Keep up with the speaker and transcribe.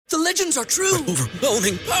The legends are true.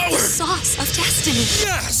 Overwhelming power! Sauce of destiny.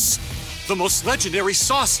 Yes! The most legendary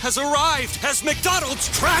sauce has arrived as McDonald's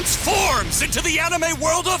transforms into the anime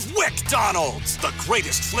world of WickDonald's. The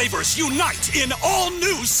greatest flavors unite in all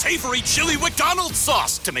new savory chili McDonald's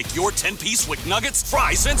sauce to make your 10-piece Wick Nuggets,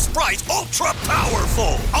 fries, and Sprite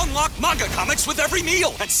ultra-powerful. Unlock manga comics with every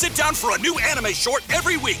meal and sit down for a new anime short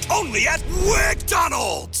every week only at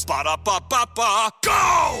WickDonald's. Ba-da-ba-ba-ba,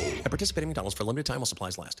 go! At participating McDonald's for a limited time while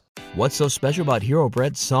supplies last. What's so special about Hero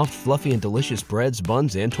Bread's soft, fluffy, and delicious breads,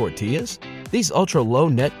 buns, and tortillas? These ultra-low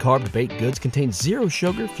net-carb baked goods contain zero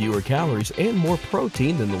sugar, fewer calories, and more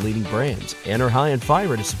protein than the leading brands, and are high in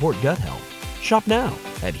fiber to support gut health. Shop now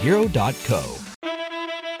at Hero.co.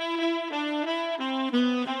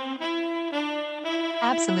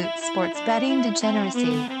 Absolute sports betting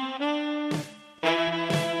degeneracy.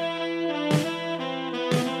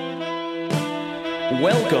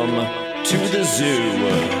 Welcome to the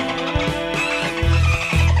zoo.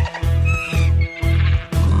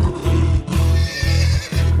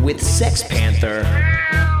 With Sex Panther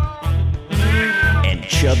and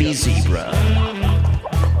Chubby Zebra.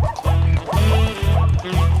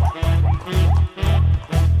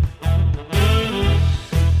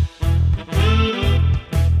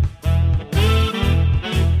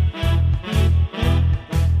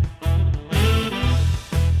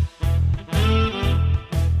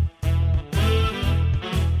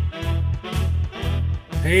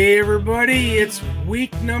 Hey everybody, it's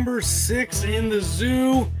week number 6 in the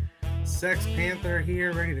zoo. Sex Panther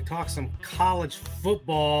here, ready to talk some college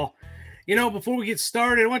football. You know, before we get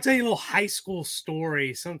started, I want to tell you a little high school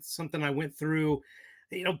story, something I went through.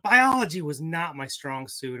 You know, biology was not my strong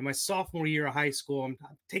suit. In my sophomore year of high school, I'm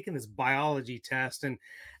taking this biology test, and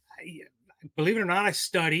believe it or not, I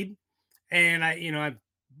studied, and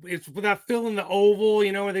it's without filling the oval,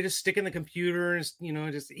 where they just stick in the computer, and it's,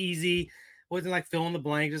 just easy. It wasn't like filling the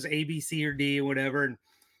blank, just A, B, C, or D, or whatever. And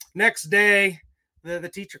next day, the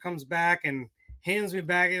teacher comes back and hands me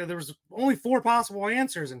back. There was only 4 possible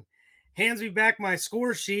answers, and hands me back my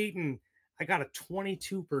score sheet, and I got a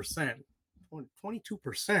 22%.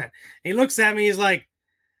 22%. And he looks at me, he's like,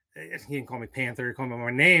 he didn't call me Panther, he called me by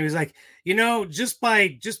my name. He's like, just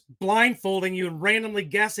by blindfolding you and randomly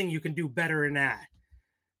guessing, you can do better than that.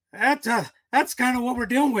 That's kind of what we're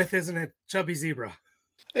dealing with, isn't it, Chubby Zebra?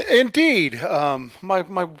 Indeed. I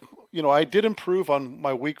did improve on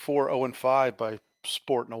my week 4 0-5 by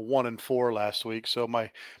sporting a 1-4 last week. So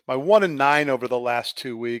my 1-9 over the last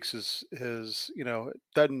 2 weeks is it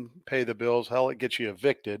doesn't pay the bills. Hell, it gets you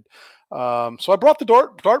evicted. So I brought the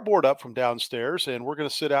dartboard up from downstairs, and we're going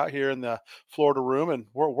to sit out here in the Florida room, and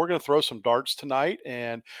we're going to throw some darts tonight.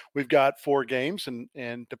 And we've got 4 games,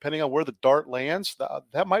 and depending on where the dart lands,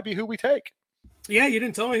 that might be who we take. Yeah, you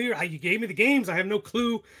didn't tell me here. You gave me the games. I have no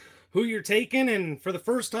clue who you're taking, and for the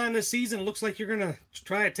first time this season, it looks like you're going to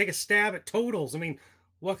try to take a stab at totals. I mean,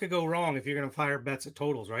 what could go wrong if you're going to fire bets at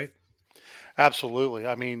totals, right? Absolutely.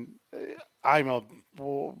 I mean, I'm a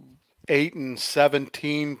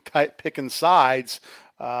 8-17 type picking sides.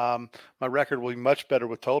 My record will be much better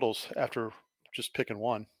with totals after just picking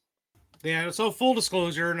one. Yeah, so full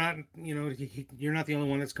disclosure, you're not the only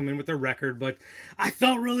one that's come in with a record, but I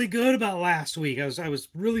felt really good about last week. I was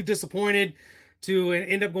really disappointed to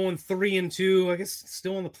end up going 3-2. I guess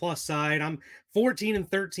still on the plus side. I'm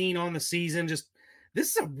 14-13 on the season. This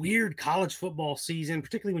is a weird college football season,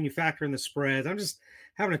 particularly when you factor in the spreads. I'm just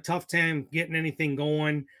having a tough time getting anything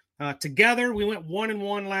going. Together, we went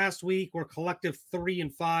 1-1 last week. We're collective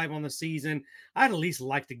 3-5 on the season. I'd at least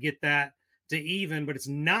like to get that to even, but it's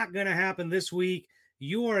not going to happen this week.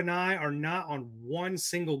 You and I are not on one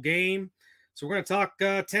single game. So we're going to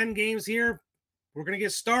talk 10 games here. We're going to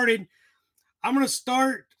get started. I'm going to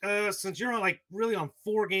start, since you're on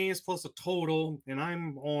 4 games plus a total, and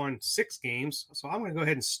I'm on 6 games. So I'm going to go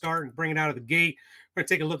ahead and start and bring it out of the gate. We're going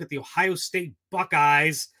to take a look at the Ohio State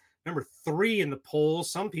Buckeyes, number 3 in the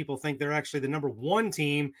polls. Some people think they're actually the number 1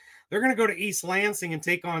 team. They're going to go to East Lansing and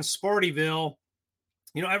take on Spartyville.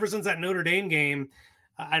 Ever since that Notre Dame game,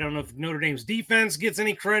 I don't know if Notre Dame's defense gets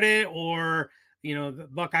any credit, or, the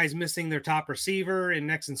Buckeyes missing their top receiver in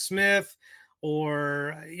Nexon Smith,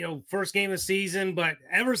 or, first game of the season. But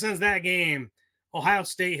ever since that game, Ohio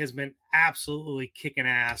State has been absolutely kicking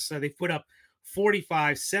ass. So they put up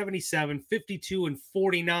 45, 77, 52, and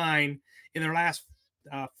 49 in their last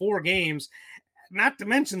 4 games. Not to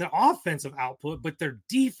mention the offensive output, but their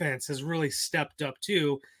defense has really stepped up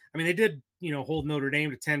too. I mean, they did, hold Notre Dame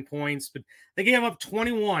to 10 points, but they gave up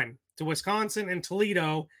 21 to Wisconsin and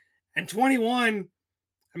Toledo, and 21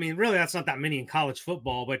 I mean, really, that's not that many in college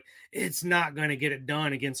football, but it's not going to get it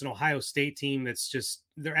done against an Ohio State team that's just,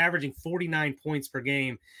 they're averaging 49 points per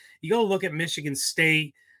game. You go look at Michigan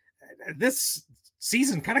State. This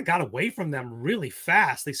season kind of got away from them really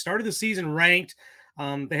fast. They started the season ranked.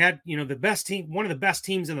 They had, the best team, one of the best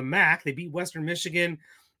teams in the MAC. They beat Western Michigan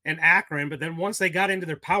and Akron, but then once they got into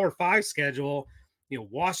their Power 5 schedule,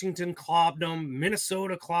 Washington clobbed them,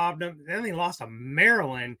 Minnesota clobbed them, then they lost to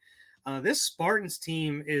Maryland. This Spartans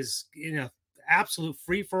team is in an absolute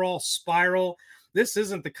free-for-all spiral. This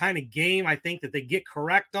isn't the kind of game I think that they get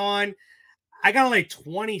correct on. I got to lay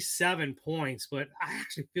 27 points, but I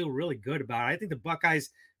actually feel really good about it. I think the Buckeyes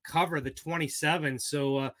cover the 27.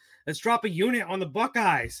 So let's drop a unit on the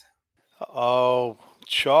Buckeyes. Oh,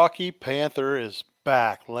 Chalky Panther is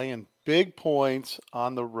back, laying big points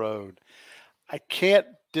on the road. I can't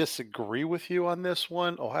disagree with you on this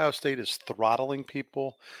one. Ohio State is throttling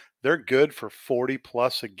people. They're good for 40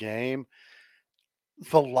 plus a game.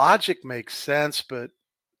 The logic makes sense, but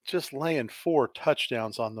just laying 4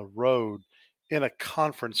 touchdowns on the road in a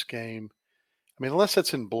conference game, I mean, unless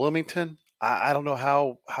it's in Bloomington, I don't know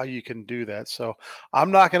how you can do that. So I'm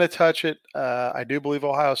not going to touch it. I do believe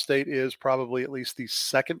Ohio State is probably at least the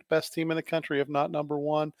second best team in the country, if not number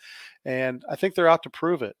one. And I think they're out to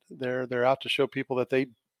prove it. They're out to show people that they,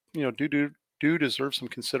 do deserve some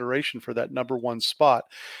consideration for that number one spot.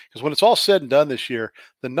 Because when it's all said and done this year,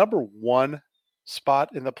 the number one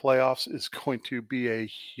spot in the playoffs is going to be a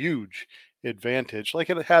huge advantage, like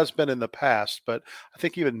it has been in the past, but I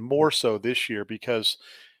think even more so this year, because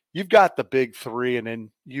you've got the big three and then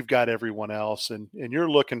you've got everyone else, and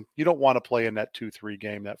you don't want to play in that 2-3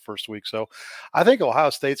 game that first week. So I think Ohio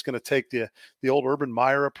State's going to take the old Urban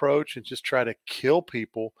Meyer approach and just try to kill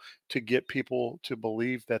people to get people to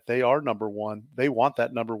believe that they are number one. They want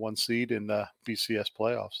that number one seed in the BCS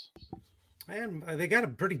playoffs. And they got a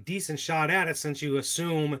pretty decent shot at it, since you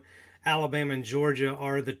assume Alabama and Georgia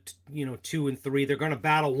are the 2 and 3. They're going to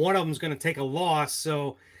battle. One of them is going to take a loss,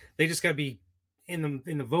 so they just got to be in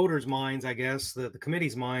the voters' minds, I guess, the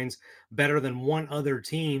committee's minds, better than one other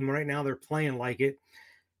team. Right now, they're playing like it.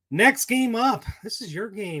 Next game up, this is your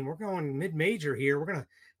game. We're going mid-major here. We're going to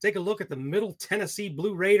take a look at the Middle Tennessee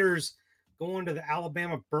Blue Raiders going to the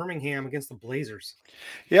Alabama Birmingham against the Blazers.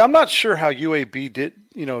 Yeah, I'm not sure how UAB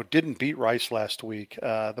didn't beat Rice last week.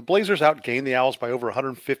 The Blazers outgained the Owls by over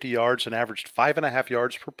 150 yards and averaged 5.5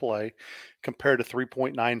 yards per play compared to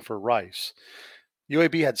 3.9 for Rice.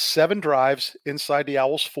 UAB had 7 drives inside the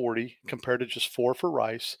Owls' 40 compared to just 4 for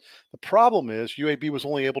Rice. The problem is UAB was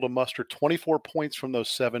only able to muster 24 points from those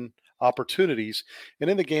 7 opportunities, and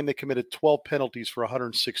in the game they committed 12 penalties for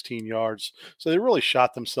 116 yards. So they really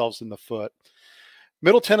shot themselves in the foot.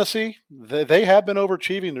 Middle Tennessee, they have been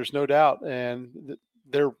overachieving, there's no doubt, and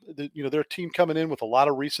they're a team coming in with a lot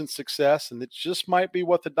of recent success, and it just might be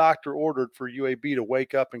what the doctor ordered for UAB to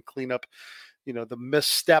wake up and clean up the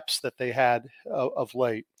missteps that they had of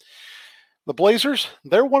late. The Blazers,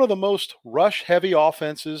 they're one of the most rush-heavy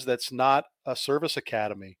offenses that's not a service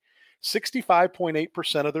academy.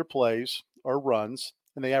 65.8% of their plays are runs,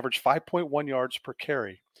 and they average 5.1 yards per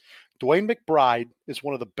carry. Dwayne McBride is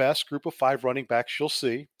one of the best group of 5 running backs you'll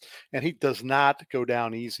see, and he does not go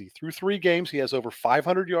down easy. Through 3 games, he has over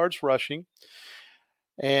 500 yards rushing,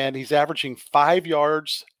 and he's averaging 5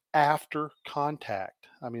 yards after contact.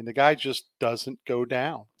 I mean, the guy just doesn't go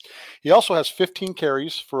down. He also has 15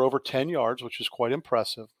 carries for over 10 yards, which is quite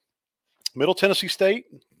impressive. Middle Tennessee State,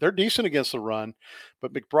 they're decent against the run,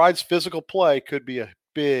 but McBride's physical play could be a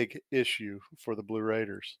big issue for the Blue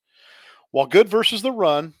Raiders. While good versus the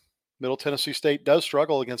run, Middle Tennessee State does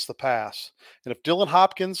struggle against the pass. And if Dylan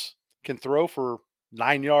Hopkins can throw for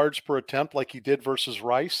 9 yards per attempt like he did versus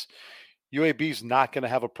Rice, UAB's not going to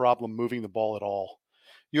have a problem moving the ball at all.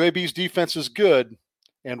 UAB's defense is good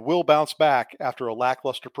and will bounce back after a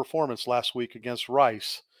lackluster performance last week against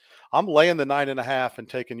Rice. I'm laying the 9.5 and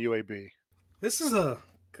taking UAB. This is a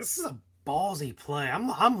ballsy play.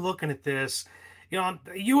 I'm looking at this.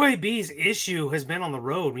 UAB's issue has been on the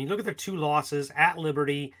road. When you look at their 2 losses at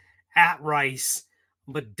Liberty, at Rice,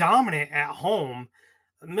 but dominant at home.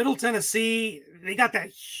 Middle Tennessee, they got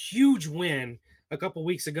that huge win a couple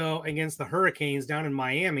weeks ago against the Hurricanes down in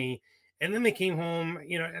Miami. And then they came home.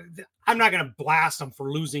 I'm not going to blast them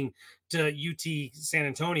for losing to UT San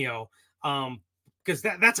Antonio because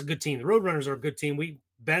that's a good team. The Roadrunners are a good team. We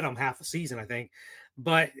bet them half a season, I think.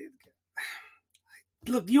 But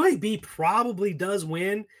look, UAB probably does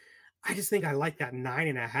win. I just think I like that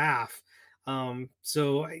 9.5.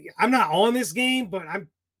 So I'm not on this game, but I'm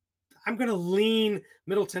going to lean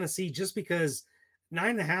Middle Tennessee just because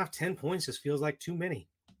 9.5, 10 points just feels like too many.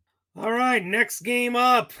 All right, next game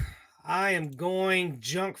up. I am going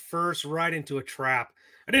junk first right into a trap.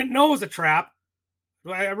 I didn't know it was a trap.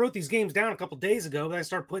 I wrote these games down a couple days ago, but I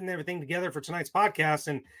started putting everything together for tonight's podcast,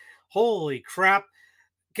 and holy crap.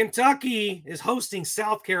 Kentucky is hosting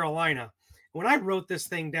South Carolina. When I wrote this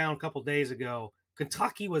thing down a couple days ago,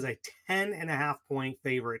 Kentucky was a 10.5 point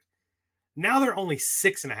favorite. Now they're only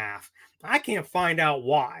 6.5. I can't find out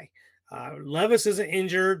why. Levis isn't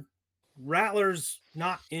injured. Rattler's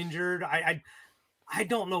not injured. I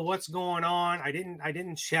don't know what's going on. I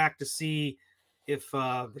didn't check to see if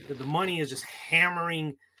the money is just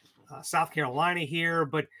hammering South Carolina here,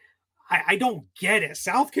 but I don't get it.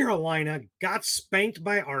 South Carolina got spanked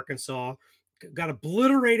by Arkansas, got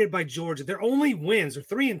obliterated by Georgia. Their only wins are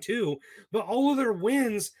 3-2, but all of their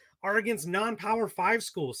wins are against non-power 5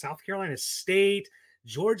 schools. South Carolina State,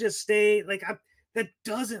 Georgia State. That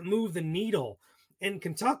doesn't move the needle. And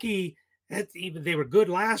Kentucky, they were good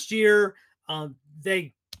last year.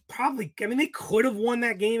 They they could have won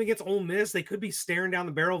that game against Ole Miss. They could be staring down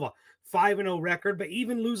the barrel of a 5-0 record, but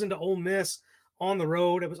even losing to Ole Miss on the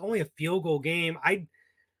road, it was only a field goal game.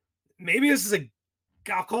 Maybe this is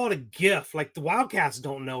I'll call it a gift. Like, the Wildcats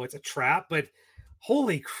don't know it's a trap, but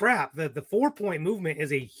holy crap, the 4-point movement is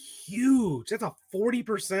that's a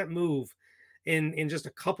 40% move in just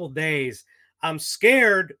a couple days. I'm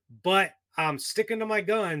scared, but I'm sticking to my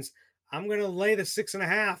guns. I'm going to lay the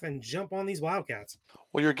 6.5 and jump on these Wildcats.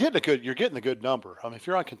 Well, you're getting a good number. I mean, if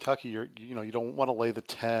you're on Kentucky, you don't want to lay the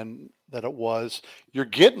 10 that it was. You're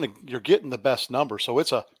getting the best number. So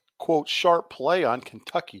it's a quote sharp play on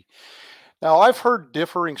Kentucky. Now, I've heard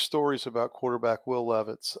differing stories about quarterback Will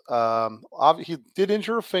Levis. He did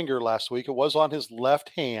injure a finger last week. It was on his left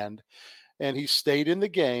hand, and he stayed in the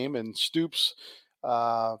game. And Stoops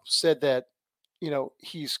said that,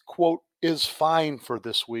 he's quote is fine for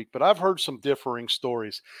this week. But I've heard some differing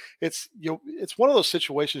stories. It's one of those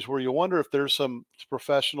situations where you wonder if there's some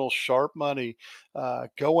professional sharp money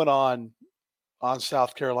going on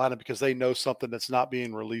South Carolina because they know something that's not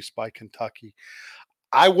being released by Kentucky.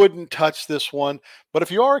 I wouldn't touch this one, but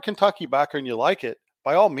if you are a Kentucky backer and you like it,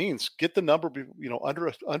 by all means, get the number,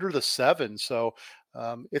 under the 7. So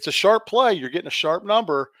it's a sharp play. You're getting a sharp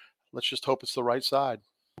number. Let's just hope it's the right side.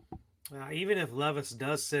 Even if Levis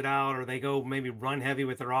does sit out, or they go maybe run heavy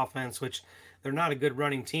with their offense, which they're not a good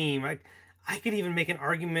running team, I could even make an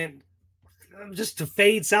argument just to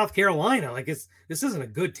fade South Carolina. This isn't a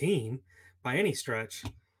good team by any stretch.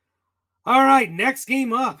 All right, next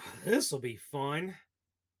game up. This will be fun.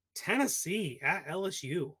 Tennessee at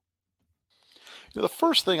LSU. The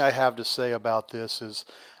first thing I have to say about this is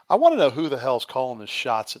I want to know who the hell's calling the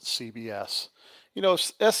shots at CBS.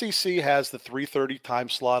 SEC has the 3:30 time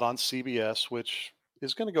slot on CBS, which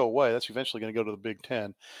is going to go away. That's eventually going to go to the Big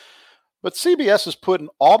Ten. But CBS is putting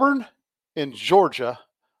Auburn and Georgia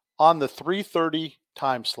on the 3:30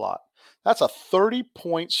 time slot. That's a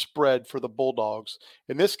 30-point spread for the Bulldogs.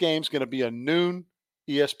 And this game's going to be a noon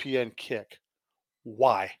ESPN kick.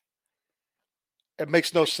 Why? It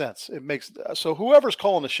makes no sense. So whoever's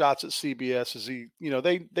calling the shots at CBS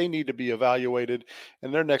they need to be evaluated,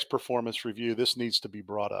 and their next performance review, this needs to be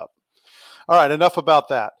brought up. All right, enough about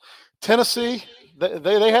that. Tennessee,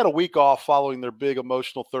 they had a week off following their big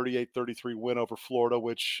emotional 38-33 win over Florida,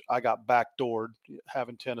 which I got backdoored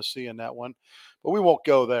having Tennessee in that one, but we won't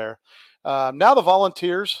go there. Now the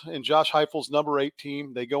Volunteers and Josh Heupel's number 8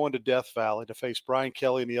 team, they go into Death Valley to face Brian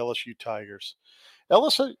Kelly and the LSU Tigers.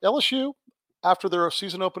 LSU, after their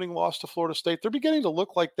season opening loss to Florida State, they're beginning to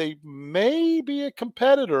look like they may be a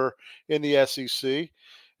competitor in the SEC,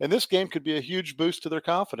 and this game could be a huge boost to their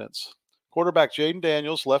confidence. Quarterback Jaden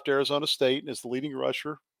Daniels left Arizona State and is the leading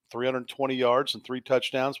rusher, 320 yards and 3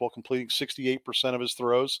 touchdowns while completing 68% of his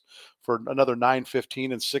throws for another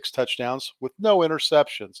 915 and 6 touchdowns with no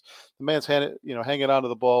interceptions. The man's hanging onto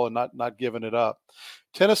the ball and not giving it up.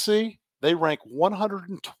 Tennessee, they rank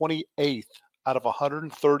 128th out of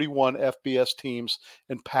 131 FBS teams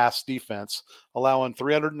in pass defense, allowing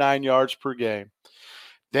 309 yards per game.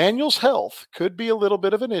 Daniel's health could be a little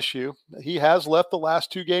bit of an issue. He has left the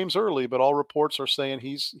last 2 games early, but all reports are saying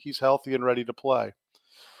he's healthy and ready to play.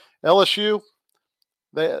 LSU,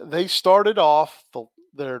 they started off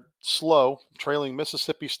they're slow, trailing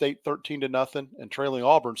Mississippi State 13-0 and trailing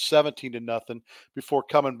Auburn 17-0 before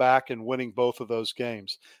coming back and winning both of those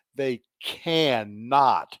games. They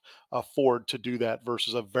cannot afford to do that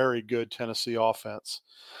versus a very good Tennessee offense.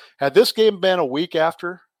 Had this game been a week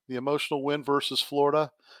after the emotional win versus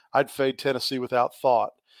Florida, I'd fade Tennessee without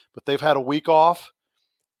thought. But they've had a week off,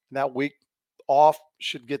 and that week off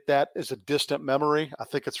should get that as a distant memory. I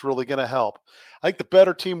think it's really going to help. I think the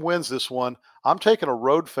better team wins this one. I'm taking a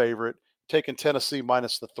road favorite, taking Tennessee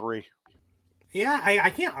minus the 3. Yeah, I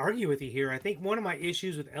can't argue with you here. I think one of my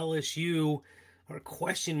issues with LSU, or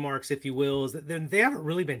question marks, if you will, is that they haven't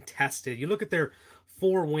really been tested. You look at their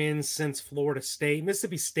 4 wins since Florida State.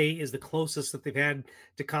 Mississippi State is the closest that they've had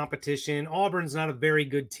to competition. Auburn's not a very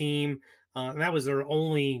good team. And that was their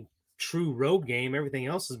only true road game. Everything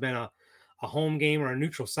else has been a home game or a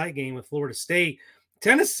neutral site game with Florida State.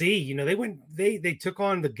 Tennessee, they took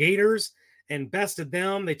on the Gators and bested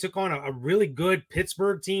them. They took on a really good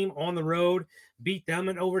Pittsburgh team on the road, beat them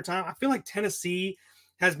in overtime. I feel like Tennessee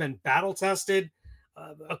has been battle tested.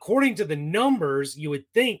 According to the numbers, you would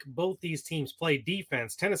think both these teams play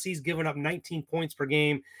defense. Tennessee's given up 19 points per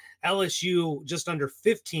game, LSU just under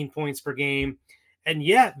 15 points per game, and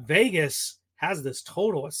yet Vegas has this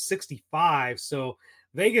total of 65. So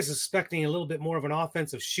Vegas is expecting a little bit more of an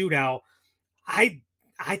offensive shootout. I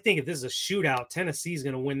think if this is a shootout, Tennessee is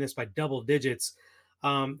going to win this by double digits.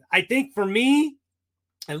 I think for me,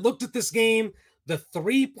 I looked at this game, the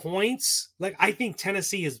 3 points, I think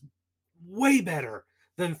Tennessee is way better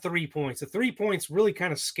than 3 points. The 3 points really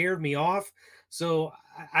kind of scared me off. So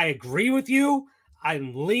I agree with you.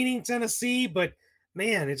 I'm leaning Tennessee, but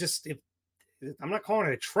man, I'm not calling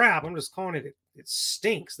it a trap. I'm just calling it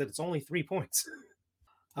stinks that it's only 3 points.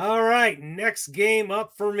 All right, next game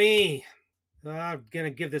up for me. I'm going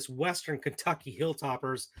to give this Western Kentucky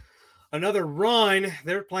Hilltoppers another run.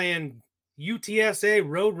 They're playing UTSA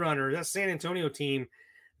Roadrunner, that San Antonio team.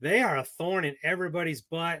 They are a thorn in everybody's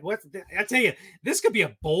butt. I tell you, this could be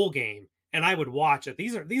a bowl game, and I would watch it.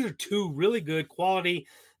 These are 2 really good quality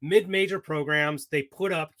mid-major programs. They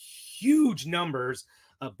put up huge numbers.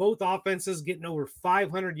 Both offenses getting over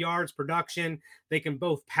 500 yards production. They can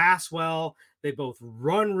both pass well. They both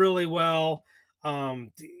run really well.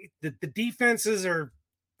 The defenses are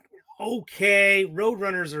okay.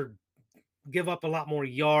 Roadrunners give up a lot more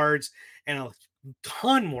yards and a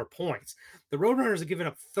ton more points. The Roadrunners have given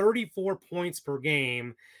up 34 points per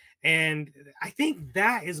game, and I think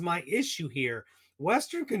that is my issue here.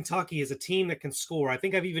 Western Kentucky is a team that can score. I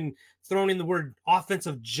think I've even thrown in the word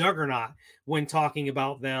offensive juggernaut when talking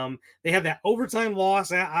about them. They have that overtime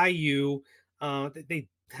loss at IU. They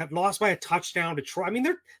have lost by a touchdown to Troy. I mean,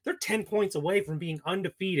 they're 10 points away from being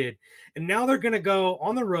undefeated. And now they're going to go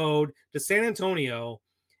on the road to San Antonio,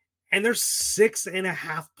 and they're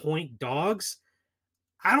 6.5 point dogs.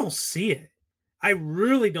 I don't see it. I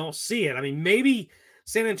really don't see it. I mean, maybe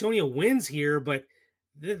San Antonio wins here, but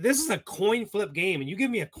this is a coin flip game. And you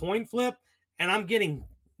give me a coin flip and I'm getting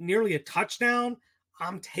nearly a touchdown,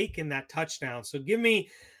 I'm taking that touchdown. So give me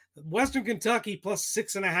Western Kentucky plus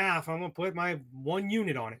 6.5. I'm going to put my 1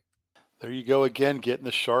 unit on it. There you go again, getting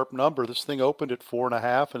the sharp number. This thing opened at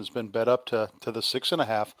 4.5 and has been bet up to the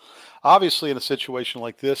 6.5. Obviously, in a situation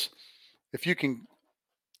like this, if you can,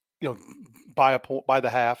 buy the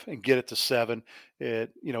half and get it to 7,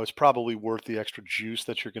 it's probably worth the extra juice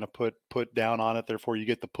that you're going to put down on it. Therefore, you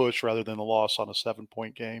get the push rather than the loss on a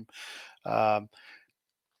 7-point game.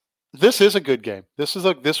 This is a good game.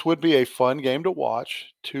 This would be a fun game to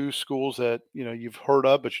watch. 2 schools that, you've heard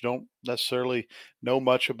of, but you don't necessarily know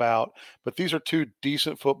much about. But these are 2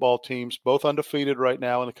 decent football teams, both undefeated right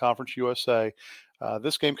now in the Conference USA.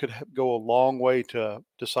 This game could go a long way to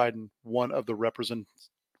deciding one of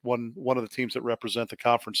the teams that represent the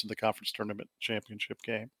conference in the conference tournament championship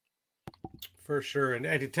game. For sure. And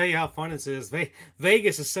to tell you how fun this is,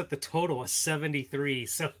 Vegas has set the total of 73.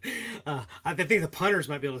 So I think the punters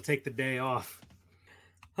might be able to take the day off.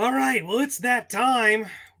 All right. Well, it's that time.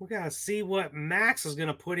 We got to see what Max is going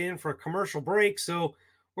to put in for a commercial break. So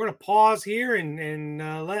we're going to pause here and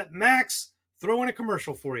let Max throw in a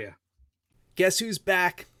commercial for you. Guess who's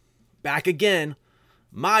back? Back again.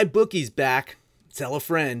 My bookie's back. Tell a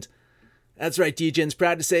friend. That's right, DJ's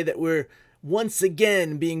proud to say that we're once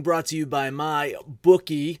again being brought to you by My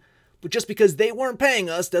Bookie. But just because they weren't paying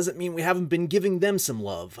us doesn't mean we haven't been giving them some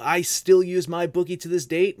love. I still use My Bookie to this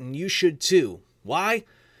date, and you should too. Why?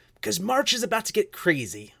 Because March is about to get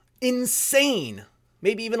crazy. Insane.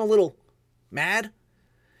 Maybe even a little mad.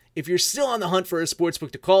 If you're still on the hunt for a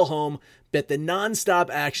sportsbook to call home, bet the non-stop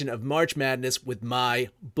action of March Madness with My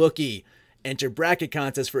Bookie. Enter bracket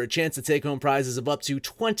contests for a chance to take home prizes of up to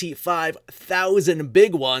 25,000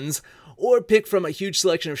 big ones, or pick from a huge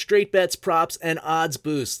selection of straight bets, props, and odds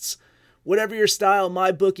boosts. Whatever your style,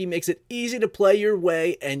 MyBookie makes it easy to play your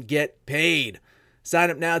way and get paid.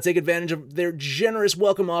 Sign up now, take advantage of their generous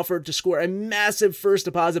welcome offer to score a massive first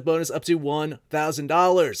deposit bonus up to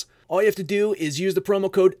 $1,000. All you have to do is use the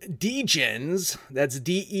promo code DEGENS, that's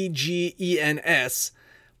DEGENS,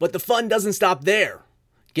 but the fun doesn't stop there.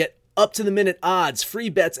 Get up-to-the-minute odds, free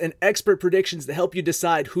bets, and expert predictions to help you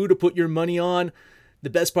decide who to put your money on.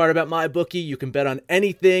 The best part about MyBookie, you can bet on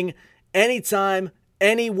anything, anytime,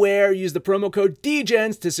 anywhere. Use the promo code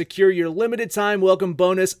DEGENS to secure your limited time welcome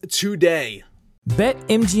bonus today.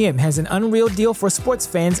 BetMGM has an unreal deal for sports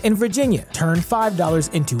fans in Virginia. Turn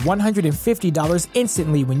 $5 into $150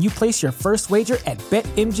 instantly when you place your first wager at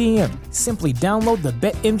BetMGM. Simply download the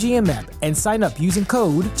BetMGM app and sign up using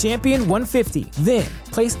code Champion150. Then,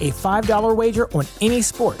 place a $5 wager on any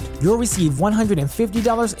sport. You'll receive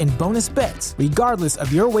 $150 in bonus bets, regardless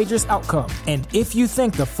of your wager's outcome. And if you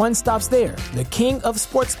think the fun stops there, the King of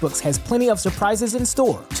Sportsbooks has plenty of surprises in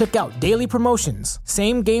store. Check out daily promotions,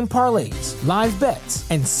 same-game parlays, live bets,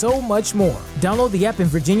 and so much more. Download the app in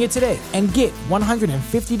Virginia today and get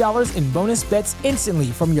 $150 in bonus bets instantly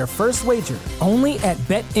from your first wager. Only at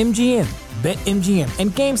BetMGM. BetMGM and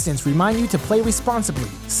GameSense remind you to play responsibly.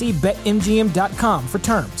 See BetMGM.com for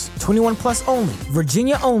terms. 21 plus only.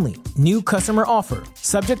 Virginia only. New customer offer.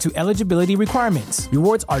 Subject to eligibility requirements.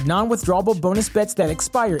 Rewards are non-withdrawable bonus bets that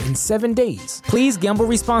expire in 7 days. Please gamble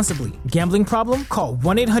responsibly. Gambling problem? Call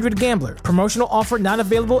 1-800-GAMBLER. Promotional offer not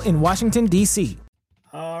available in Washington, D.C.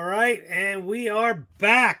 All right, and we are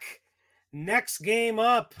back. Next game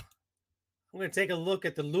up, I'm going to take a look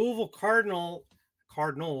at the Louisville Cardinals.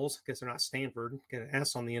 I guess they're not Stanford. Get an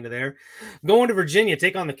S on the end of there. Going to Virginia,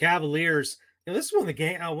 take on the Cavaliers. Now, this is one of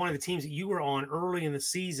the teams that you were on early in the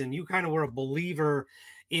season. You kind of were a believer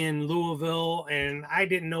in Louisville, and I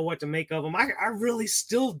didn't know what to make of them. I really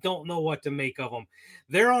still don't know what to make of them.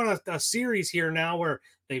 They're on a series here now where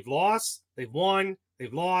they've lost, they've won,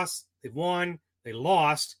 they've lost, they've won, they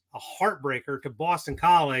lost, a heartbreaker to Boston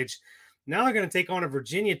College. Now they're going to take on a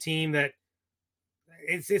Virginia team that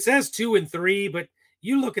it says 2-3, but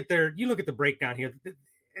you look at the breakdown here.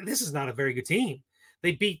 This is not a very good team.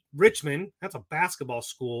 They beat Richmond. That's a basketball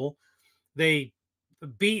school. They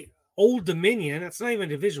beat Old Dominion. That's not even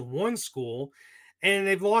a Division I school. And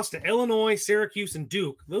they've lost to Illinois, Syracuse, and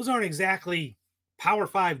Duke. Those aren't exactly Power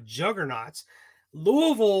 5 juggernauts.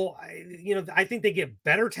 Louisville, I think they get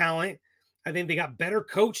better talent. I think they got better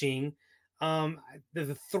coaching.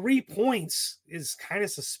 The 3 points is kind of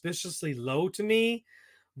suspiciously low to me,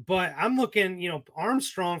 but I'm looking,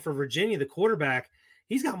 Armstrong for Virginia, the quarterback,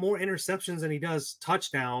 he's got more interceptions than he does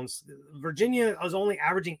touchdowns. Virginia is only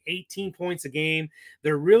averaging 18 points a game.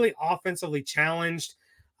 They're really offensively challenged.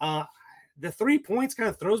 The 3 points kind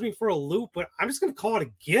of throws me for a loop, but I'm just going to call it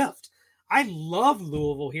a gift. I love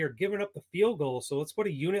Louisville here giving up the field goal. So let's put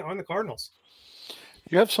a unit on the Cardinals.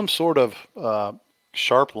 You have some sort of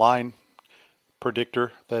sharp line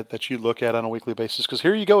predictor that you look at on a weekly basis? Because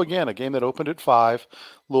here you go again, a game that opened at 5,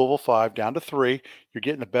 Louisville 5, down to 3. You're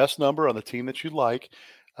getting the best number on the team that you like.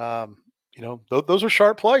 Those are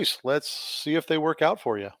sharp plays. Let's see if they work out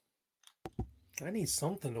for you. I need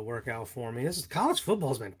something to work out for me. College football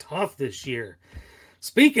has been tough this year.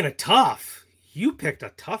 Speaking of tough, you picked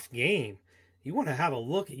a tough game. You want to have a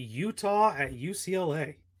look at Utah at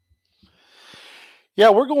UCLA. Yeah,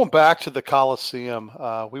 we're going back to the Coliseum.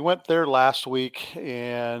 We went there last week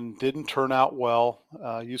and didn't turn out well.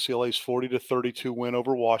 UCLA's 40-32 win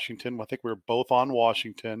over Washington. I think we were both on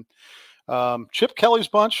Washington. Chip Kelly's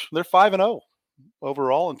bunch, they're 5-0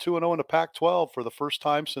 overall and 2-0 in the Pac-12 for the first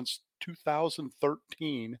time since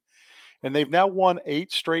 2013. And they've now won 8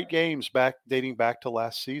 straight games dating back to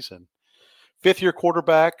last season. Fifth-year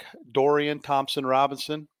quarterback Dorian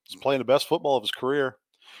Thompson-Robinson is playing the best football of his career.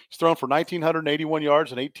 He's thrown for 1,981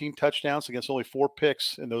 yards and 18 touchdowns against only 4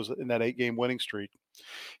 picks in that 8-game winning streak.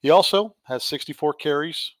 He also has 64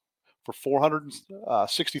 carries for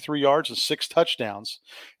 463 yards and 6 touchdowns,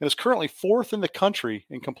 and is currently 4th in the country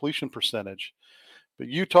in completion percentage. But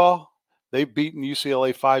Utah, they've beaten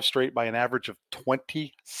UCLA 5 straight by an average of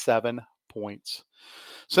 27 points.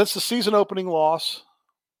 Since the season opening loss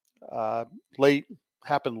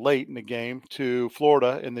happened late in the game to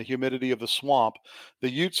Florida in the humidity of the swamp, the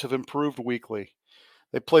Utes have improved weekly.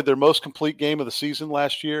 They played their most complete game of the season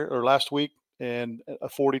last week in a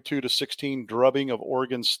 42-16 drubbing of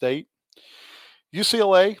Oregon State.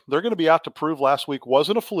 UCLA, they're going to be out to prove last week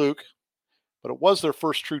wasn't a fluke, but it was their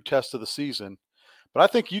first true test of the season. But I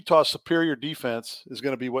think Utah's superior defense is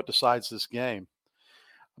going to be what decides this game.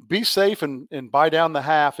 Be safe and buy down the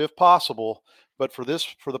half if possible. But for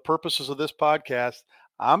the purposes of this podcast,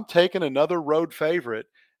 I'm taking another road favorite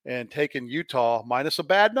and taking Utah minus a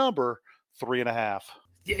bad number, 3.5.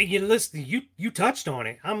 Yeah, listen, you touched on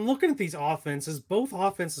it. I'm looking at these offenses. Both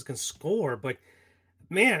offenses can score, but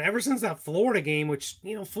man, ever since that Florida game, which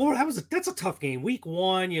Florida, that's a tough game. Week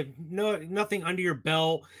 1, you have nothing under your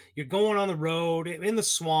belt. You're going on the road in the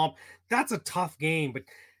swamp. That's a tough game. But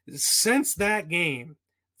since that game,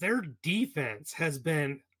 their defense has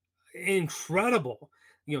been incredible.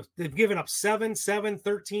 They've given up 7,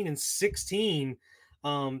 13, and 16.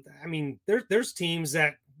 I mean, there's teams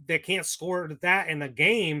that can't score that in a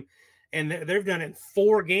game, and they've done it in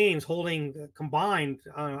 4 games, holding combined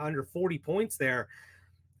under 40 points there.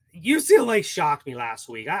 UCLA shocked me last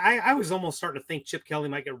week. I was almost starting to think Chip Kelly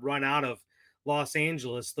might get run out of Los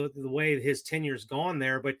Angeles the way his tenure's gone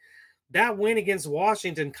there. But that win against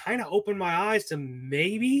Washington kind of opened my eyes to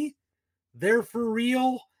maybe they're for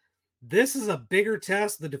real. This is a bigger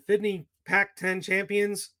test. The defending Pac-10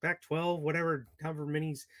 champions, Pac-12, whatever, however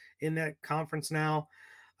many's in that conference now.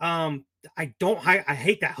 I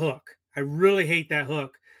hate that hook. I really hate that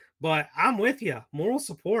hook. But I'm with you. Moral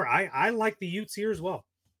support. I like the Utes here as well.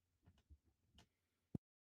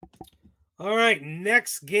 All right,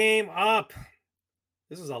 next game up.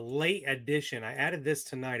 This is a late addition. I added this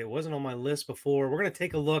tonight. It wasn't on my list before. We're going to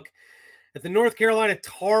take a look at the North Carolina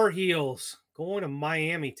Tar Heels going to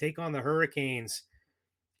Miami, take on the Hurricanes.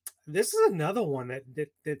 This is another one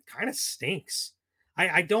that kind of stinks.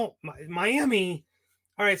 Miami.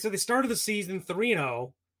 All right, so they started the season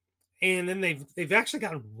 3-0, and then they've actually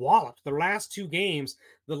gotten walloped their last 2 games.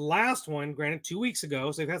 The last one, granted, 2 weeks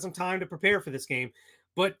ago, so they've had some time to prepare for this game.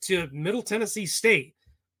 But to Middle Tennessee State,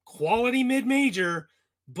 quality mid-major,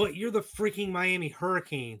 but you're the freaking Miami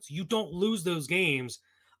Hurricanes. You don't lose those games,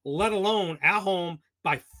 let alone at home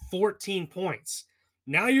by 14 points.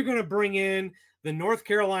 Now you're going to bring in the North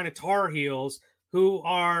Carolina Tar Heels, who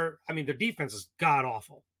are, their defense is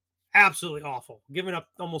god-awful. Absolutely awful. Giving up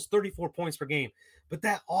almost 34 points per game. But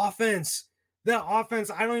that offense, I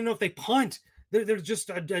don't even know if they punt. They're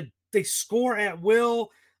just, they score at will.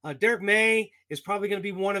 Derek May is probably going to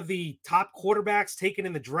be one of the top quarterbacks taken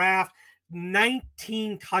in the draft.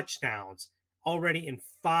 19 touchdowns already in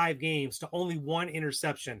 5 games to only 1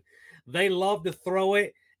 interception. They love to throw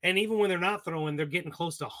it. And even when they're not throwing, they're getting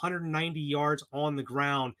close to 190 yards on the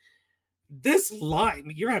ground. This line,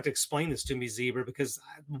 you're going to have to explain this to me, Zebra, because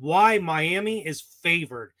why Miami is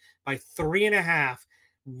favored by 3.5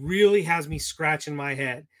 really has me scratching my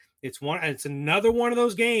head. It's another one of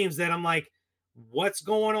those games that I'm like, what's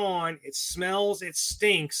going on? It smells, it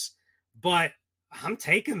stinks, but I'm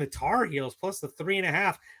taking the Tar Heels plus the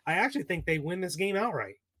 3.5. I actually think they win this game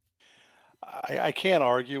outright. I can't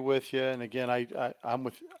argue with you. And again, I'm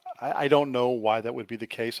with. I don't know why that would be the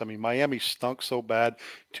case. Miami stunk so bad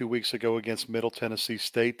 2 weeks ago against Middle Tennessee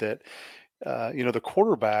State that the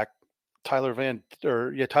quarterback Tyler Van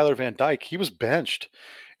Dyke, he was benched.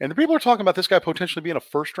 And the people are talking about this guy potentially being a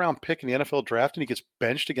first-round pick in the NFL draft, and he gets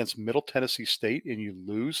benched against Middle Tennessee State, and you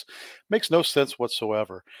lose. Makes no sense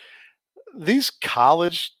whatsoever. These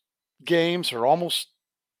college games are almost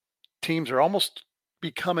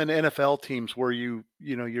becoming NFL teams where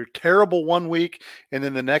you're terrible one week, and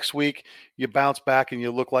then the next week you bounce back and you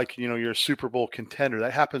look like you're a Super Bowl contender.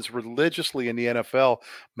 That happens religiously in the NFL.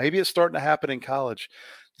 Maybe it's starting to happen in college.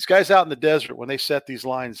 These guys out in the desert, when they set these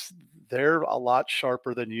lines, they're a lot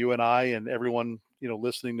sharper than you and I and everyone,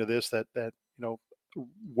 listening to this that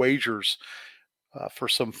wagers for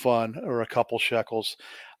some fun or a couple shekels.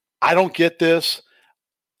 I don't get this.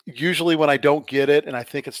 Usually when I don't get it and I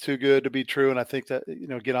think it's too good to be true and I think that,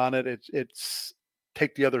 get on it, it's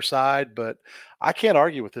take the other side. But I can't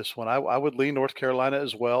argue with this one. I would lean North Carolina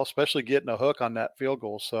as well, especially getting a hook on that field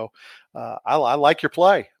goal. So I like your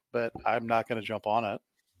play, but I'm not going to jump on it.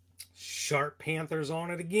 Sharp Panthers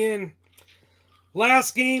on it again.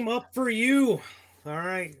 Last game up for you. All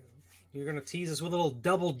right. You're going to tease us with a little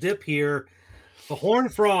double dip here. The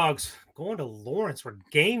Horned Frogs going to Lawrence for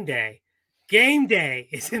game day. Game day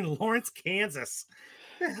is in Lawrence, Kansas.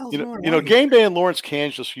 What the hell's going on? Game day in Lawrence,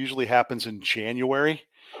 Kansas usually happens in January.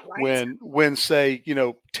 Right. When say,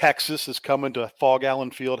 Texas is coming to Fog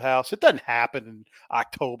Allen Fieldhouse. It doesn't happen in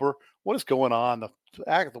October. What is going on?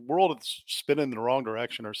 The world is spinning in the wrong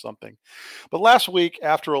direction or something. But last week,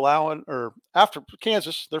 after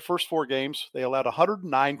Kansas, their first 4 games, they allowed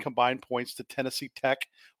 109 combined points to Tennessee Tech,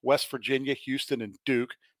 West Virginia, Houston, and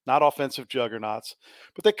Duke. Not offensive juggernauts.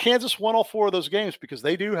 But the Kansas won all 4 of those games because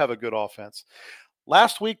they do have a good offense.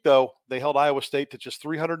 Last week, though, they held Iowa State to just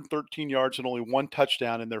 313 yards and only 1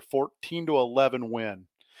 touchdown in their 14-11 win.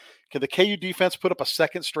 Can the KU defense put up a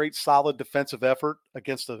second straight solid defensive effort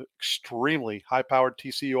against an extremely high-powered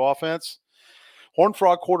TCU offense? Horned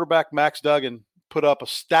Frog quarterback Max Duggan put up a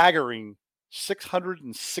staggering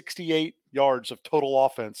 668 yards of total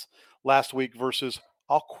offense last week versus,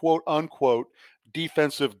 I'll quote unquote,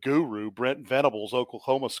 defensive guru Brent Venables'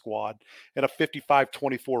 Oklahoma squad in a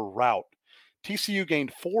 55-24 rout. TCU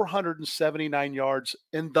gained 479 yards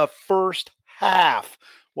in the first half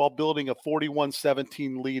while building a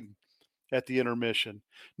 41-17 lead at the intermission.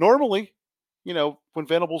 Normally, when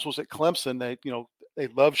Venables was at Clemson, they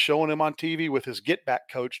loved showing him on TV with his get back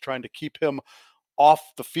coach trying to keep him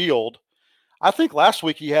off the field. I think last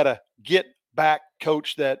week he had a get back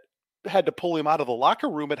coach that had to pull him out of the locker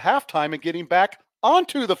room at halftime and get him back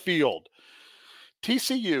onto the field.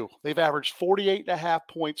 TCU, they've averaged 48.5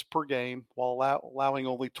 points per game while allowing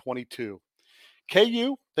only 22.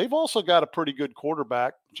 KU, they've also got a pretty good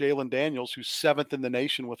quarterback, Jalen Daniels, who's 7th in the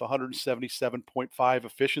nation with 177.5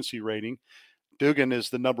 efficiency rating. Dugan is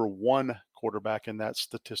the number 1 quarterback in that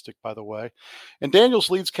statistic, by the way. And Daniels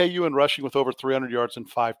leads KU in rushing with over 300 yards and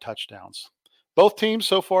 5 touchdowns. Both teams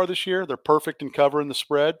so far this year, they're perfect in covering the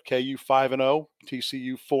spread. KU 5-0,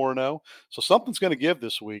 TCU 4-0. So something's going to give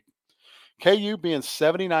this week. KU being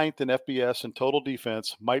 79th in FBS and total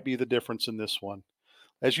defense might be the difference in this one.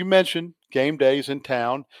 As you mentioned, game day is in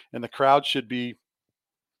town, and the crowd should be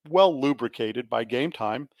well lubricated by game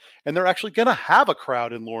time. And they're actually going to have a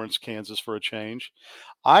crowd in Lawrence, Kansas for a change.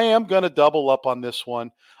 I am going to double up on this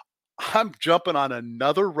one. I'm jumping on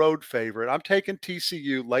another road favorite. I'm taking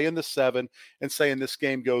TCU, laying the 7, and saying this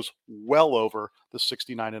game goes well over the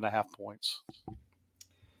 69.5 points.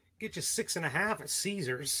 Get you 6.5 at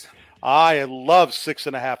Caesars. I love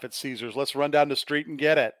 6.5 at Caesars. Let's run down the street and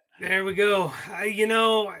get it. There we go. I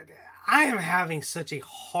am having such a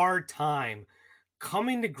hard time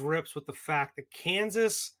coming to grips with the fact that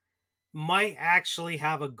Kansas might actually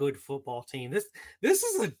have a good football team. This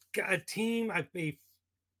is a team, a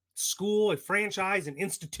school, a franchise, an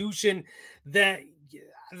institution that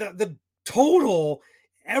the total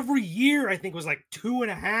every year I think was like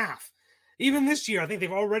 2.5. Even this year, I think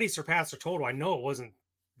they've already surpassed their total. I know it wasn't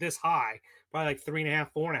this high, probably like 3.5,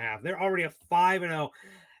 4.5. They're already at 5-0.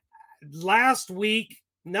 Last week,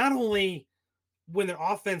 not only when their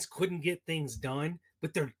offense couldn't get things done,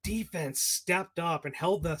 but their defense stepped up and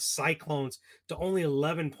held the Cyclones to only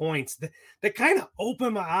 11 points. That kind of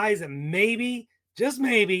opened my eyes that maybe, just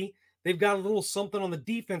maybe, they've got a little something on the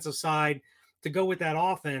defensive side to go with that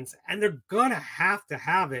offense, and they're going to have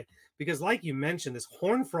it because, like you mentioned, this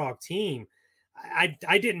Horned Frog team,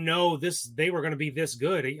 I didn't know they were going to be this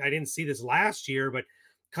good. I didn't see this last year, but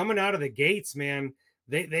coming out of the gates, man,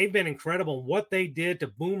 they've been incredible. What they did to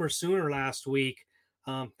Boomer Sooner last week,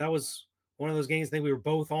 that was one of those games I think we were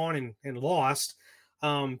both on and lost.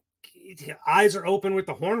 Eyes are open with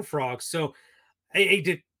the Horned Frogs. So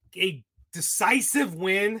a decisive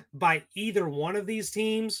win by either one of these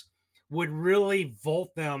teams would really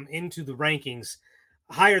vault them into the rankings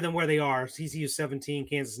higher than where they are. TCU 17,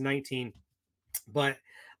 Kansas 19. But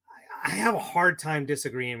I have a hard time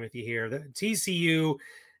disagreeing with you here. The TCU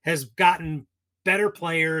has gotten better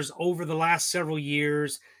players over the last several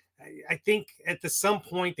years. I think at some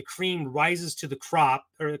point the cream rises to the crop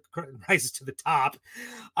or rises to the top.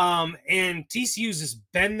 And TCU's just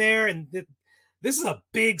been there, and this is a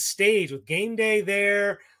big stage with game day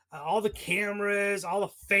there, all the cameras, all the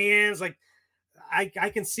fans. Like I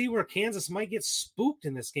can see where Kansas might get spooked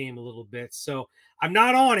in this game a little bit. So I'm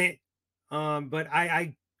not on it. But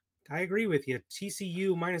I agree with you.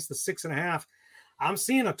 TCU minus the 6.5. I'm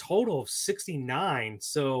seeing a total of 69.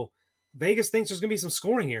 So Vegas thinks there's going to be some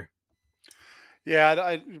scoring here.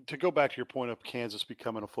 Yeah, to go back to your point of Kansas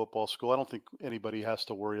becoming a football school, I don't think anybody has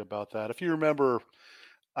to worry about that. If you remember,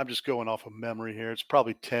 I'm just going off of memory here. It's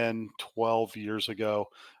probably 10, 12 years ago.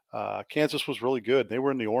 Kansas was really good. They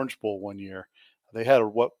were in the Orange Bowl one year. They had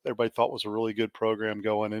what everybody thought was a really good program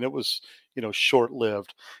going, and it was,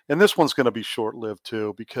 short-lived. And this one's going to be short-lived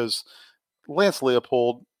too, because Lance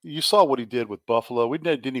Leopold, you saw what he did with Buffalo. We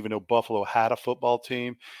didn't even know Buffalo had a football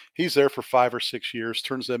team. He's there for 5 or 6 years,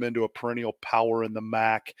 turns them into a perennial power in the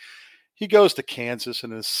MAC. He goes to Kansas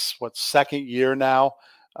in his, second year now,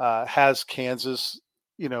 has Kansas,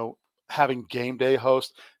 having game day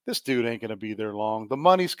host. This dude ain't going to be there long. The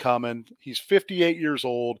money's coming. He's 58 years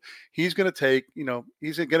old. He's going to take,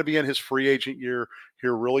 he's going to be in his free agent year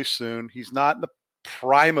here really soon. He's not in the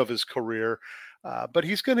prime of his career, but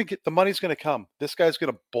he's going to get, the money's going to come. This guy's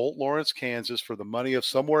going to bolt Lawrence, Kansas for the money of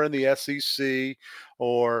somewhere in the SEC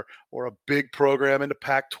or a big program in the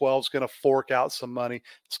Pac-12 is going to fork out some money.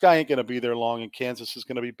 This guy ain't going to be there long, and Kansas is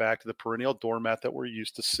going to be back to the perennial doormat that we're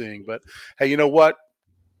used to seeing. But hey, you know what,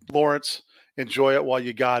 Lawrence, enjoy it while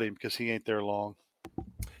you got him, because he ain't there long.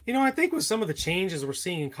 I think with some of the changes we're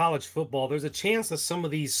seeing in college football, there's a chance that some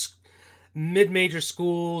of these mid-major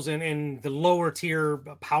schools and the lower tier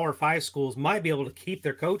Power 5 schools might be able to keep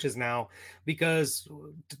their coaches now, because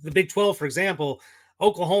the Big 12, for example,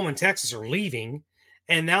 Oklahoma and Texas are leaving,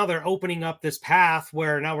 and now they're opening up this path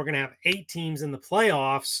where now we're going to have 8 teams in the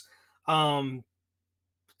playoffs.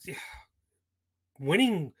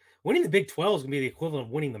 Winning the Big 12 is going to be the equivalent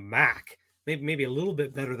of winning the MAC, maybe a little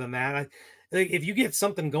bit better than that. If you get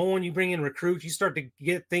something going, you bring in recruits, you start to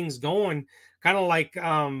get things going, kind of like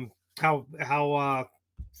how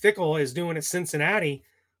Fickle is doing at Cincinnati.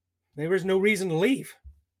 There is no reason to leave.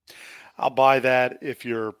 I'll buy that if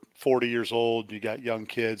you're 40 years old, you got young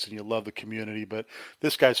kids, and you love the community. But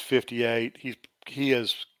this guy's 58. He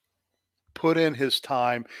has put in his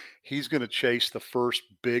time. He's going to chase the first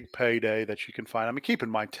big payday that you can find. I mean, keep in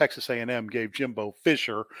mind, Texas A&M gave Jimbo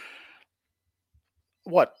Fisher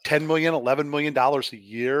what, $10 million, $11 million a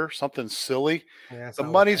year, something silly. Yeah, the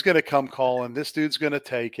money's going to come calling. This dude's going to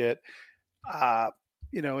take it.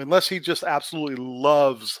 Unless he just absolutely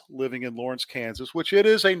loves living in Lawrence, Kansas, which it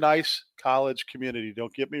is a nice college community.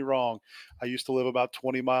 Don't get me wrong. I used to live about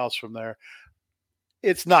 20 miles from there.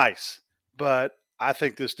 It's nice, but I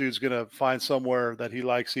think this dude's going to find somewhere that he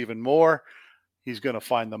likes even more. He's going to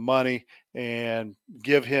find the money, and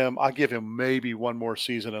I'll give him maybe one more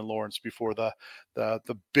season in Lawrence before the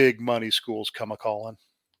big money schools come a-calling.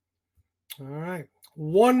 All right.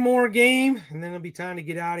 One more game, and then it'll be time to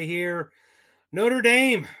get out of here. Notre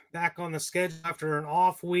Dame back on the schedule after an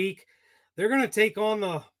off week. They're going to take on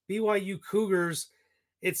the BYU Cougars.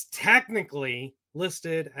 It's technically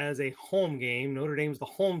listed as a home game. Notre Dame's the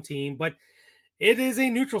home team, but it is a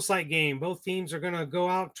neutral site game. Both teams are going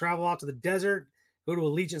to travel out to the desert, go to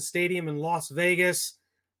Allegiant Stadium in Las Vegas.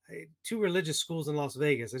 2 religious schools in Las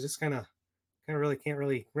Vegas. I just kind of really can't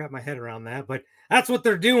really wrap my head around that, but that's what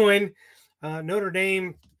they're doing. Notre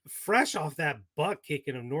Dame, fresh off that butt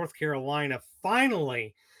kicking of North Carolina,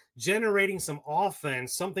 finally generating some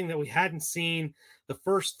offense, something that we hadn't seen the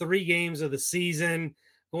first 3 games of the season,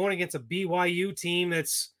 going against a BYU team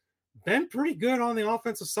that's been pretty good on the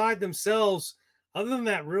offensive side themselves, other than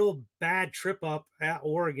that real bad trip up at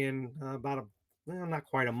Oregon not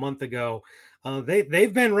quite a month ago.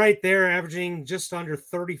 They've been right there, averaging just under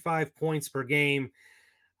 35 points per game.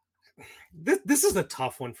 This is a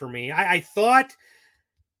tough one for me. I thought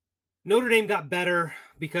Notre Dame got better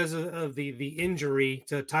because of the injury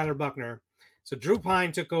to Tyler Buchner. So Drew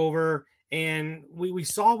Pine took over, and we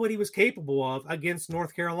saw what he was capable of against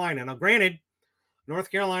North Carolina. Now, granted,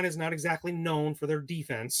 North Carolina is not exactly known for their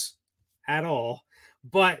defense at all.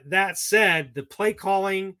 But that said, the play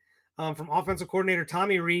calling from offensive coordinator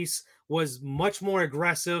Tommy Rees was much more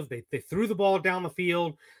aggressive. They threw the ball down the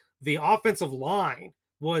field. The offensive line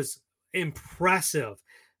was impressive.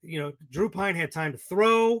 Drew Pine had time to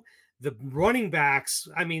throw. The running backs,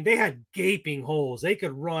 I mean, they had gaping holes. They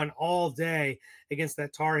could run all day against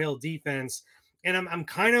that Tar Heel defense. And I'm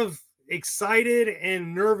kind of excited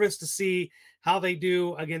and nervous to see how they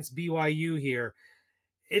do against BYU here.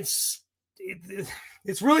 It's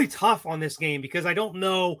really tough on this game because I don't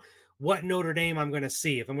know what Notre Dame I'm going to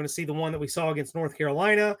see. If I'm going to see the one that we saw against North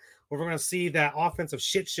Carolina, or if we're going to see that offensive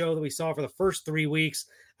shit show that we saw for the first 3 weeks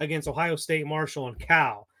against Ohio State, Marshall, and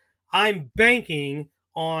Cal. I'm banking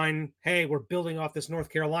on, hey, we're building off this North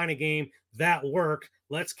Carolina game. That worked.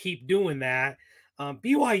 Let's keep doing that.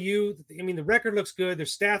 BYU, I mean, the record looks good. Their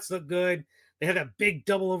stats look good. They had that big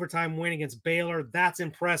double overtime win against Baylor. That's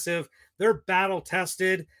impressive. They're battle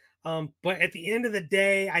tested. But at the end of the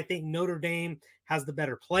day, I think Notre Dame has the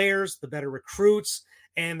better players, the better recruits,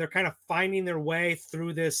 and they're kind of finding their way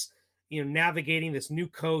through this, navigating this new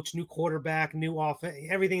coach, new quarterback, new offense,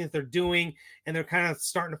 everything that they're doing, and they're kind of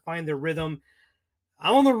starting to find their rhythm.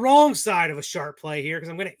 I'm on the wrong side of a sharp play here because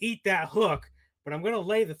I'm going to eat that hook, but I'm going to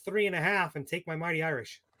lay the 3.5 and take my Mighty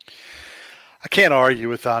Irish. I can't argue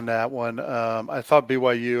with on that one. I thought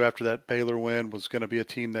BYU after that Baylor win was going to be a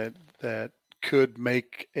team that could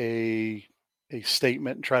make a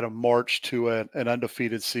statement and try to march to an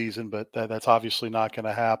undefeated season, but that's obviously not going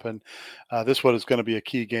to happen. This one is going to be a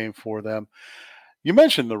key game for them. You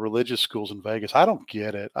mentioned the religious schools in Vegas. I don't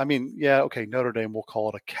get it. I mean, yeah, okay, Notre Dame, we'll call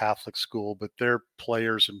it a Catholic school, but their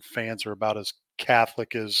players and fans are about as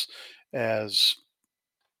Catholic as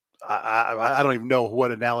I don't even know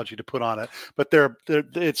what analogy to put on it, but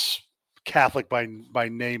it's Catholic by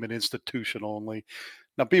name and institution only.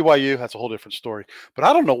 Now, BYU, that's a whole different story, but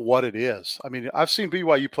I don't know what it is. I mean, I've seen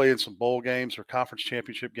BYU play in some bowl games or conference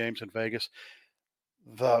championship games in Vegas.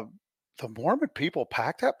 The Mormon people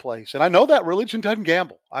pack that place. And I know that religion doesn't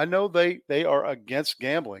gamble. I know they are against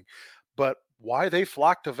gambling, but why they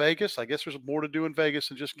flock to Vegas, I guess there's more to do in Vegas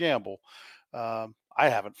than just gamble. I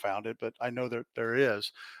haven't found it, but I know that there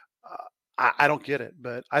is. I don't get it,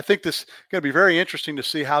 but I think this is going to be very interesting to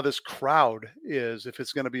see how this crowd is. If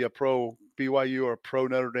it's going to be a pro BYU or a pro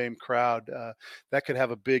Notre Dame crowd, that could have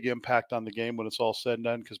a big impact on the game when it's all said and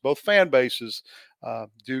done, because both fan bases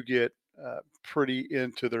do get pretty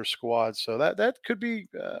into their squads. So that could be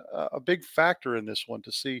a big factor in this one,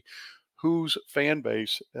 to see whose fan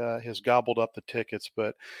base has gobbled up the tickets.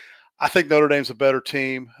 But I think Notre Dame's a better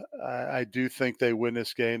team. I do think they win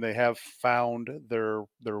this game. They have found their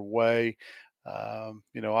way.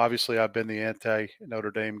 Obviously I've been the anti-Notre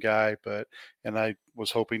Dame guy, and I was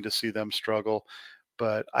hoping to see them struggle,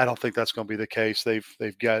 but I don't think that's going to be the case.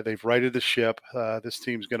 They've righted the ship. This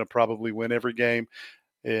team's going to probably win every game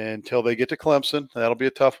until they get to Clemson. That'll be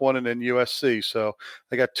a tough one, and then USC. So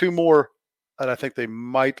they got two more that I think they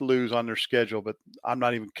might lose on their schedule, but I'm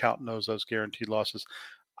not even counting those guaranteed losses.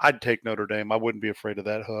 I'd take Notre Dame. I wouldn't be afraid of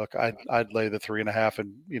that hook. I'd lay the 3.5,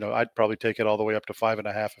 and I'd probably take it all the way up to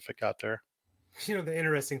 5.5 if it got there. The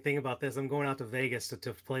interesting thing about this, I'm going out to Vegas to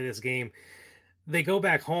play this game. They go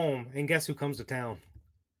back home, and guess who comes to town?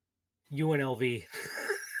 UNLV.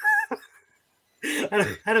 I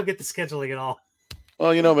don't get the scheduling at all.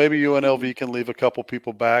 Well, maybe UNLV can leave a couple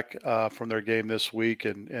people back from their game this week,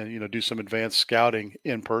 and do some advanced scouting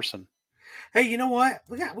in person. Hey, you know what?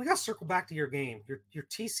 We got to circle back to your game, your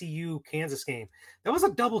TCU Kansas game. That was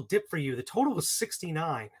a double dip for you. The total was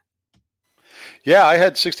 69. Yeah, I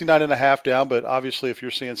had 69.5 down, but obviously if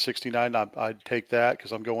you're seeing 69, I'd take that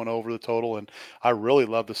because I'm going over the total, and I really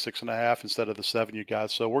love the 6.5 instead of the 7 you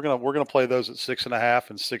got. So we're gonna play those at 6.5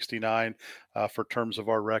 and 69 for terms of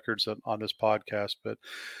our records on this podcast. But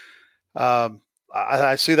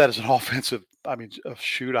I see that as an offensive, a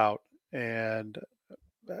shootout, and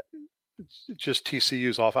just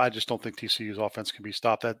TCU's off. I just don't think TCU's offense can be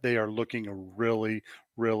stopped. That they are looking really,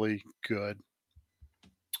 really good.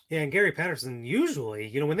 Yeah, and Gary Patterson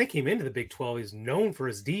usually, when they came into the Big 12, he's known for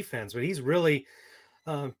his defense, but he's really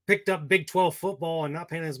picked up Big 12 football and not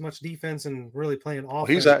playing as much defense and really playing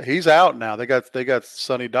offense. He's out now. They got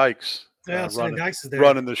Sonny Dykes. Sonny Dykes is there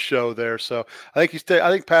running the show there. So I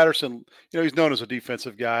think Patterson, he's known as a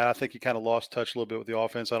defensive guy. I think he kind of lost touch a little bit with the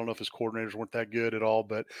offense. I don't know if his coordinators weren't that good at all,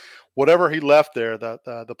 but whatever he left there,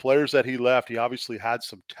 the players that he left, he obviously had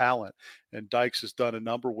some talent, and Dykes has done a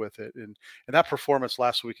number with it. And that performance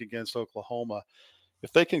last week against Oklahoma,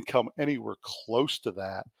 if they can come anywhere close to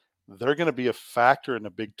that, they're going to be a factor in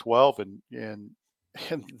the Big 12, and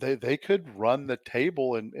they could run the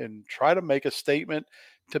table and try to make a statement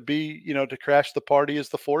to be, to crash the party as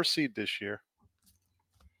the 4 seed this year.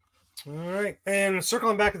 All right. And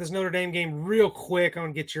circling back to this Notre Dame game real quick, I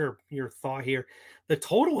want to get your thought here. The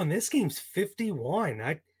total in this game's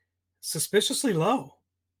 51. Suspiciously low.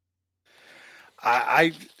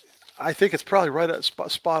 I think it's probably right at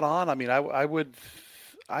spot on. I would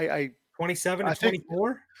 27 to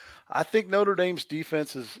 24. I think Notre Dame's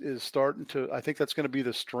defense is starting to. I think that's going to be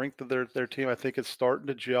the strength of their team. I think it's starting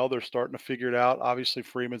to gel. They're starting to figure it out. Obviously,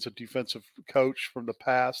 Freeman's a defensive coach from the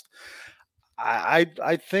past.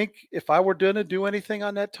 I think if I were going to do anything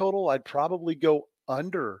on that total, I'd probably go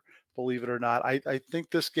under. Believe it or not, I think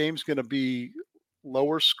this game's going to be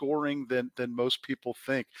lower scoring than most people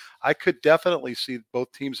think. I could definitely see both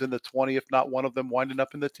teams in the 20, if not one of them winding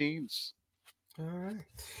up in the teens. All right.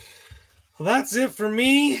 Well, that's it for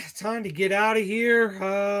me. Time to get out of here.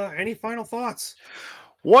 Any final thoughts?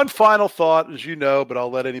 One final thought, as you know, but I'll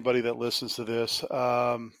let anybody that listens to this.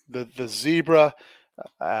 The zebra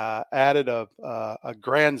added a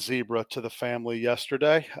grand zebra to the family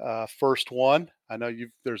yesterday. First one. I know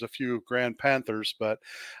there's a few Grand Panthers, but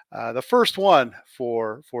the first one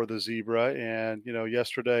for the zebra. And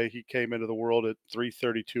yesterday he came into the world at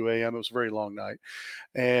 3:32 a.m. It was a very long night,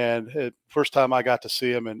 and first time I got to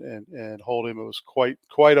see him and hold him, it was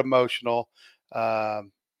quite emotional.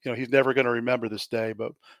 He's never going to remember this day,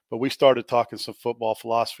 but we started talking some football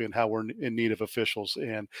philosophy and how we're in need of officials.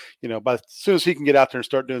 And, as soon as he can get out there and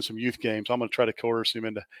start doing some youth games, I'm going to try to coerce him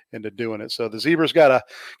into doing it. So the zebra's got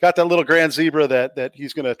that little grand zebra that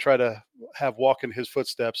he's going to try to have walk in his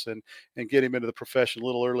footsteps and get him into the profession a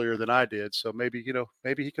little earlier than I did. So maybe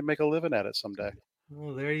he can make a living at it someday.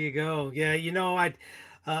 Well, there you go. Yeah.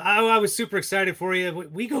 I was super excited for you.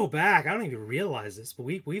 We go back. I don't even realize this, but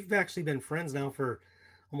we've actually been friends now for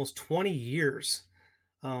almost 20 years.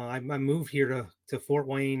 I moved here to Fort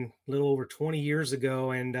Wayne a little over 20 years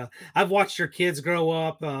ago, and I've watched your kids grow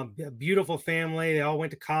up. A beautiful family. They all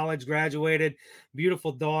went to college, graduated.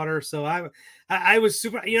 Beautiful daughter. So I was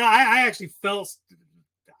super. I actually felt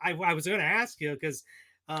I was going to ask you because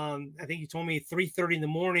I think you told me 3:30 in the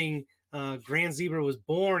morning. Grand Zebra was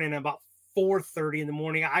born, and about 4:30 in the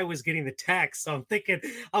morning, I was getting the text. So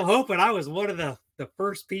I'm hoping I was one of the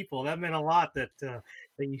first people. That meant a lot that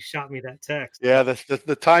you shot me that text. Yeah, the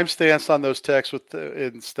timestamps on those texts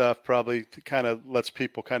and stuff probably kind of lets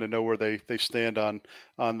people kind of know where they stand on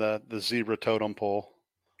the zebra totem pole.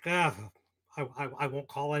 Yeah, I won't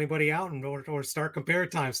call anybody out or start comparing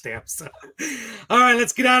timestamps. All right,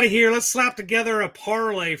 let's get out of here. Let's slap together a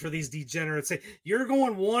parlay for these degenerates. You're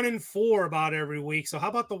going 1-4 about every week. So how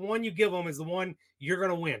about the one you give them is the one you're going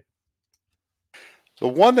to win? The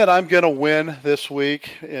one that I'm going to win this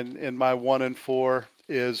week in my 1-4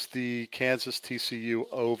 is the Kansas TCU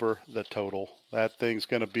over the total. That thing's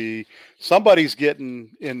going to be somebody's getting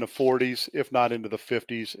in the 40s, if not into the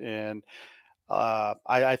 50s. And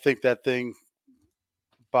I think that thing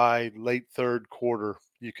by late third quarter,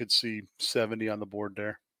 you could see 70 on the board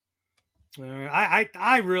there.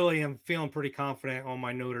 I really am feeling pretty confident on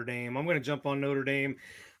my Notre Dame. I'm going to jump on Notre Dame.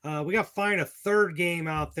 We got to find a third game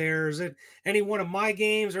out there. Is it any one of my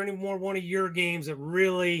games or any more one of your games that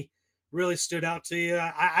really stood out to you?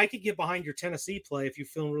 I could get behind your Tennessee play if you're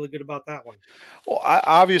feeling really good about that one. Well,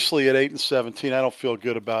 obviously at 8-17, I don't feel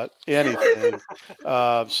good about anything.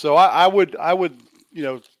 So I would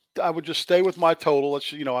just stay with my total.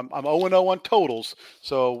 I'm 0-0 on totals,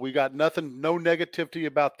 so we got no negativity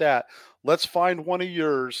about that. Let's find one of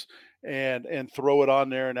yours and throw it on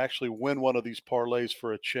there and actually win one of these parlays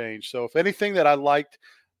for a change. So if anything that I liked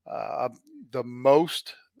the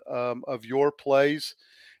most of your plays,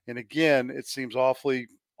 and again, it seems awfully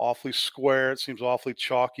square. It seems awfully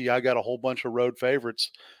chalky. I got a whole bunch of road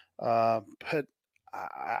favorites, but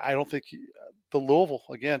I don't think the Louisville,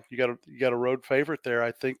 again, you got a road favorite there.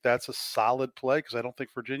 I think that's a solid play because I don't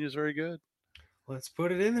think Virginia's very good. Let's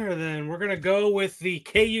put it in there then. We're going to go with the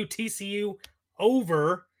KU TCU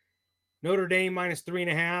over, Notre Dame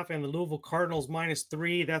 -3.5, and the Louisville Cardinals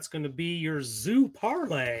 -3. That's going to be your zoo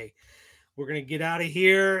parlay. We're going to get out of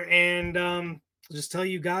here and just tell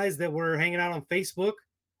you guys that we're hanging out on Facebook.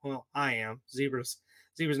 Well, I am. Zebra's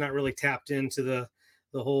not really tapped into the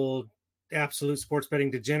whole absolute sports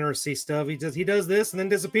betting degeneracy stuff. He does this and then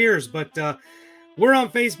disappears. But we're on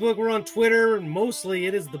Facebook, we're on Twitter, and mostly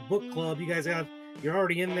it is the book club. You guys you're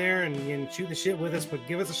already in there and shoot the shit with us, but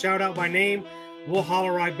give us a shout out by name. We'll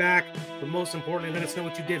holler right back. But most importantly, let us know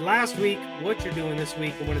what you did last week, what you're doing this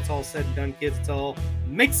week, and when it's all said and done, kids, it's all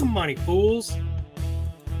make some money, fools.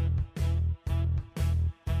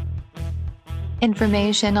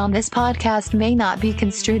 Information on this podcast may not be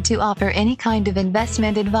construed to offer any kind of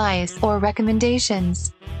investment advice or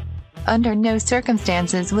recommendations. Under no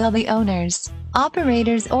circumstances will the owners,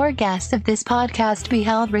 operators, or guests of this podcast be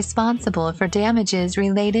held responsible for damages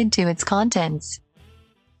related to its contents.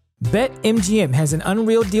 BetMGM has an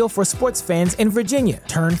unreal deal for sports fans in Virginia.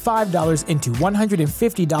 Turn $5 into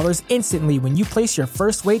 $150 instantly when you place your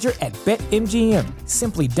first wager at BetMGM.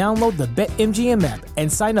 Simply download the BetMGM app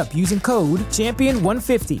and sign up using code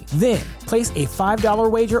Champion150. Then, place a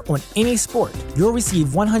 $5 wager on any sport. You'll receive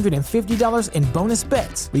 $150 in bonus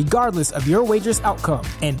bets, regardless of your wager's outcome.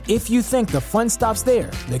 And if you think the fun stops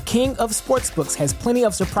there, the king of sportsbooks has plenty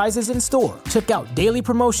of surprises in store. Check out daily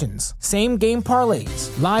promotions, same-game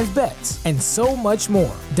parlays, live bets, and so much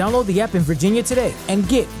more. Download the app in Virginia today and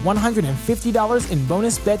get $150 in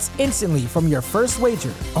bonus bets instantly from your first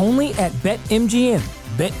wager. Only at BetMGM.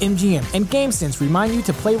 BetMGM and GameSense remind you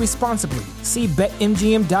to play responsibly. See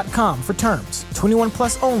BetMGM.com for terms. 21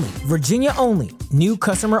 plus only. Virginia only. New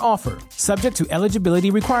customer offer. Subject to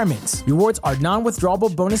eligibility requirements. Rewards are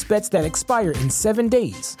non-withdrawable bonus bets that expire in 7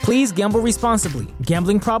 days. Please gamble responsibly.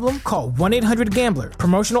 Gambling problem? Call 1-800-GAMBLER.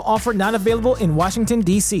 Promotional offer not available in Washington,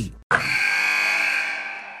 D.C.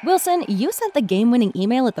 Wilson, you sent the game-winning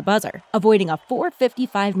email at the buzzer, avoiding a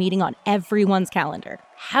 4:55 meeting on everyone's calendar.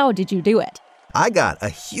 How did you do it? I got a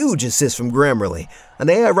huge assist from Grammarly, an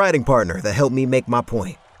AI writing partner that helped me make my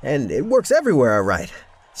point. And it works everywhere I write.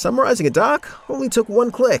 Summarizing a doc only took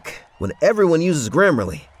one click. When everyone uses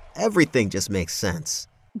Grammarly, everything just makes sense.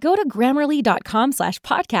 Go to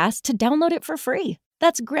Grammarly.com/podcast to download it for free.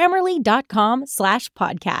 That's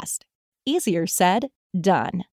Grammarly.com/podcast. Easier said, done.